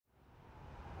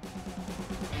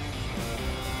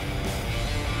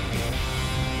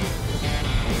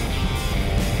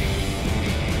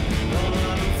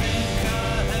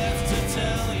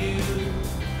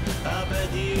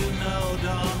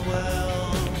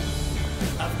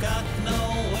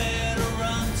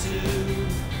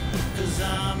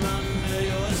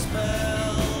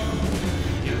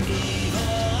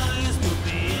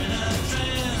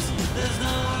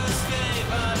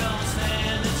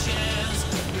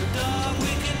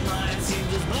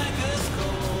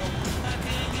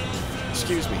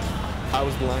Excuse me. I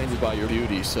was blinded by your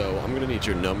beauty, so I'm gonna need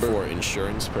your number for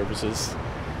insurance purposes.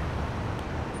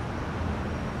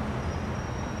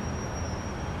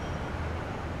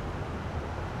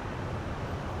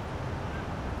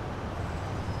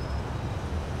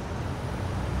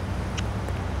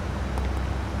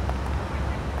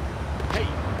 Hey!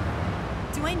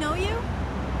 Do I know you?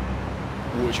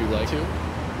 Would you like to?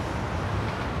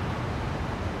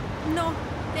 No,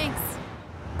 thanks.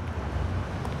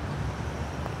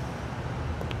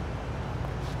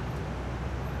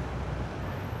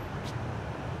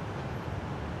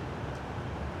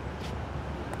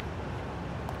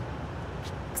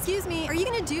 Excuse me, are you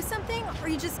gonna do something, or are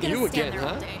you just gonna stand there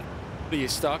all day? Are you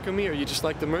stalking me, or you just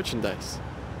like the merchandise?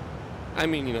 I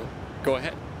mean, you know, go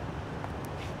ahead.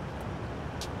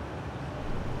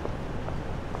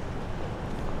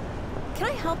 Can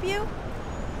I help you?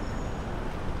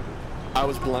 I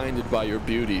was blinded by your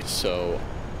beauty, so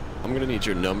I'm gonna need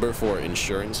your number for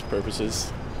insurance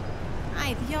purposes.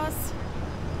 Ay, Dios.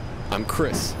 I'm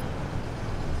Chris.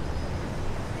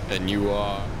 And you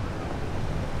are?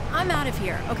 I'm out of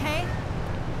here, okay?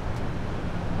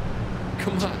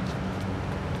 Come on.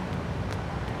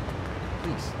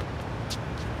 Please.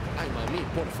 Ay, mami,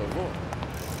 por favor.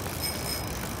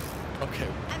 Okay.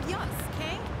 Adios,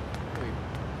 okay?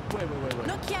 Wait.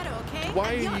 No quiero, okay? Why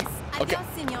are Adios. you... Adios,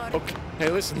 senor. Okay. Hey,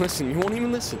 listen. You won't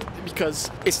even listen.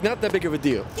 Because it's not that big of a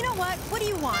deal. You know what? What do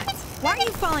you want? Why are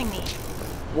you following me?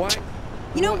 Why?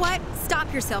 You know what?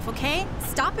 Stop yourself, okay?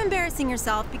 Stop embarrassing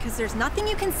yourself, because there's nothing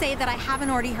you can say that I haven't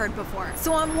already heard before.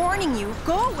 So I'm warning you,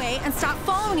 go away and stop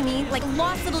following me like a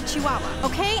lost little chihuahua,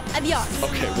 okay? Adios.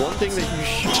 Okay, one thing that you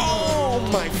should... Oh,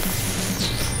 my...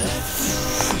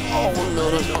 Oh,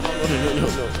 no.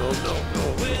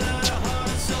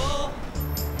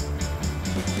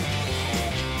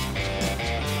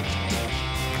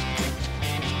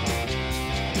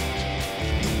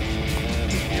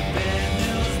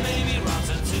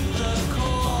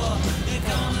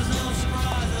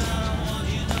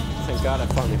 Thank God I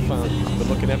finally found you. But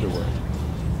looking everywhere.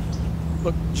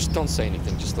 Look, just don't say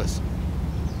anything. Just listen.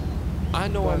 I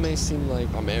know I may seem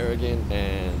like I'm arrogant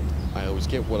and I always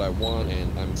get what I want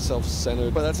and I'm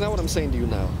self-centered, but that's not what I'm saying to you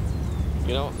now.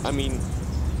 You know, I mean,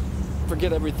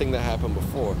 forget everything that happened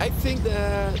before. I think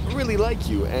that I really like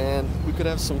you and we could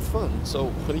have some fun. So,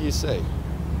 what do you say?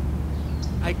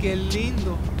 Ay, qué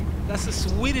lindo. That's the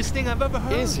sweetest thing I've ever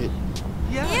heard. Is it?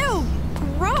 Yeah. Ew,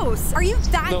 gross. Are you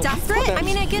that desperate? I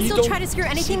mean, I guess you'll try to screw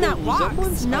anything that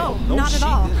walks. No, not at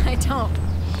all. I don't.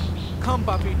 Come,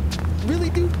 papi. Really,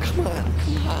 dude? Come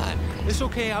on. It's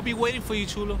okay. I'll be waiting for you,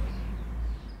 chulo.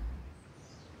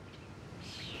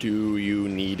 Do you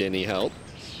need any help?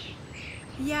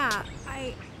 Yeah,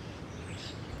 I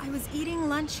was eating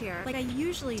lunch here, like I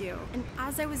usually do. And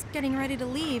as I was getting ready to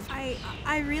leave,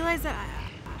 I realized that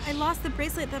I lost the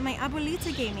bracelet that my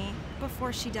abuelita gave me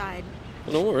before she died.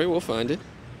 Don't worry, we'll find it.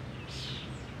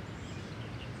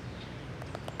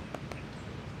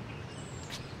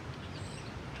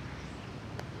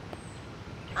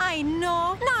 I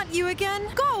know. Not you again.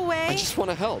 Go away. I just want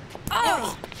to help.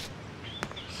 Oh!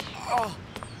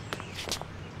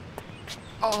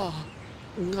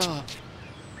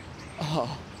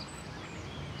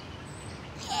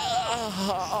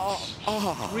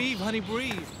 Breathe, honey,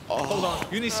 breathe. Hold on.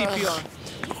 You need CPR.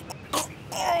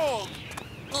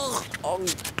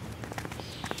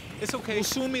 It's okay. We'll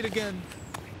soon meet again.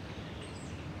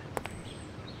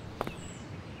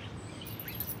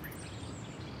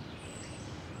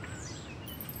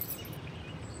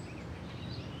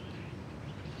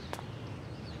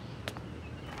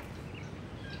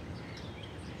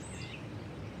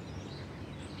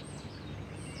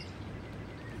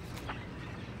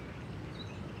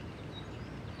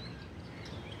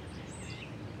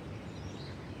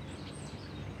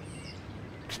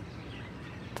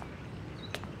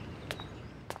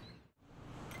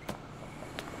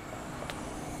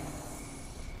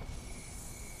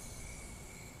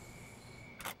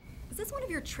 Is this one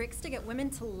of your tricks to get women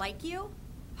to like you?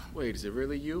 Wait, is it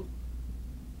really you?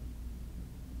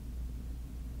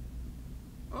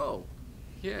 Oh,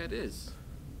 yeah, it is.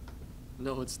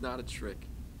 No, it's not a trick.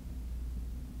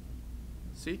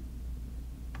 See?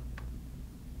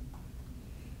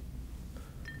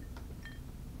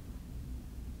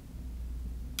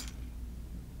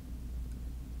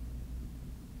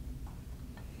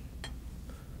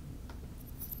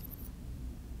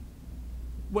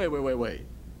 Wait.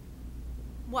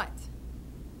 What?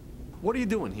 What are you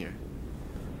doing here?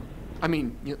 I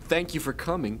mean, thank you for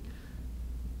coming.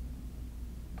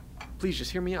 Please,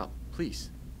 just hear me out. Please.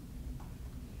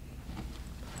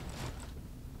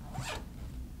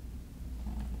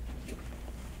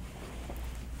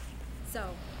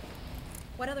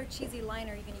 other cheesy line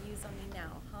are you gonna use on me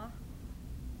now, huh?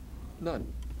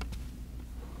 None.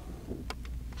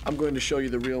 I'm going to show you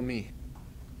the real me.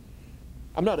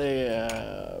 I'm not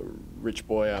a rich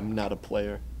boy. I'm not a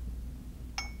player.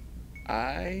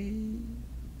 I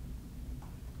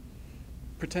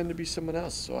pretend to be someone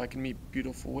else so I can meet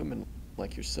beautiful women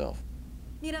like yourself.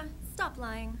 Nita, stop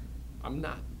lying. I'm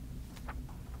not.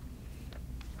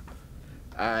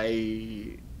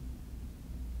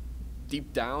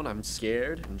 Deep down, I'm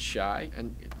scared and shy,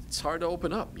 and it's hard to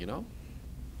open up, you know?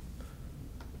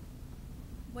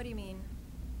 What do you mean?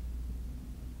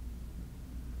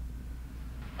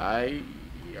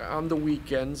 On the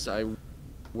weekends, I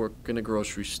work in a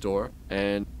grocery store,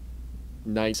 and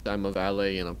nights I'm a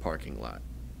valet in a parking lot.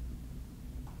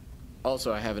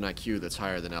 Also, I have an IQ that's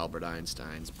higher than Albert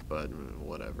Einstein's, but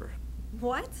whatever.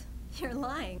 What? You're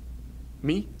lying.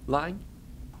 Me? Lying?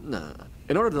 Nah.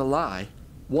 In order to lie,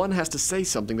 one has to say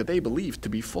something that they believe to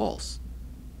be false.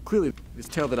 Clearly, this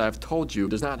tale that I've told you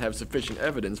does not have sufficient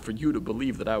evidence for you to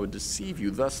believe that I would deceive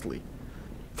you thusly.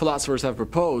 Philosophers have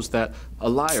proposed that a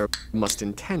liar must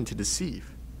intend to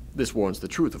deceive. This warrants the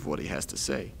truth of what he has to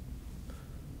say.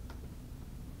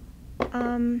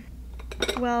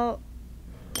 Well,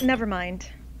 never mind.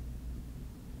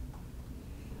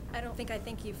 I don't think I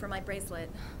thank you for my bracelet.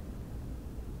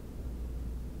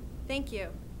 Thank you.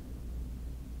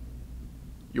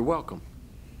 You're welcome.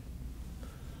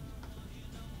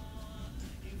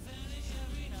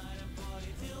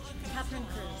 Catherine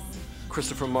Cruz.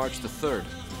 Christopher March III.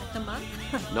 The month?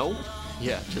 No?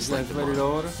 Yeah, just like the month.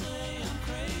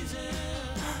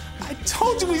 I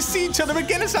told you we'd see each other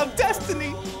again. It's our destiny.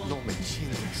 No me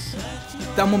chingues.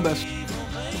 Dame un beso.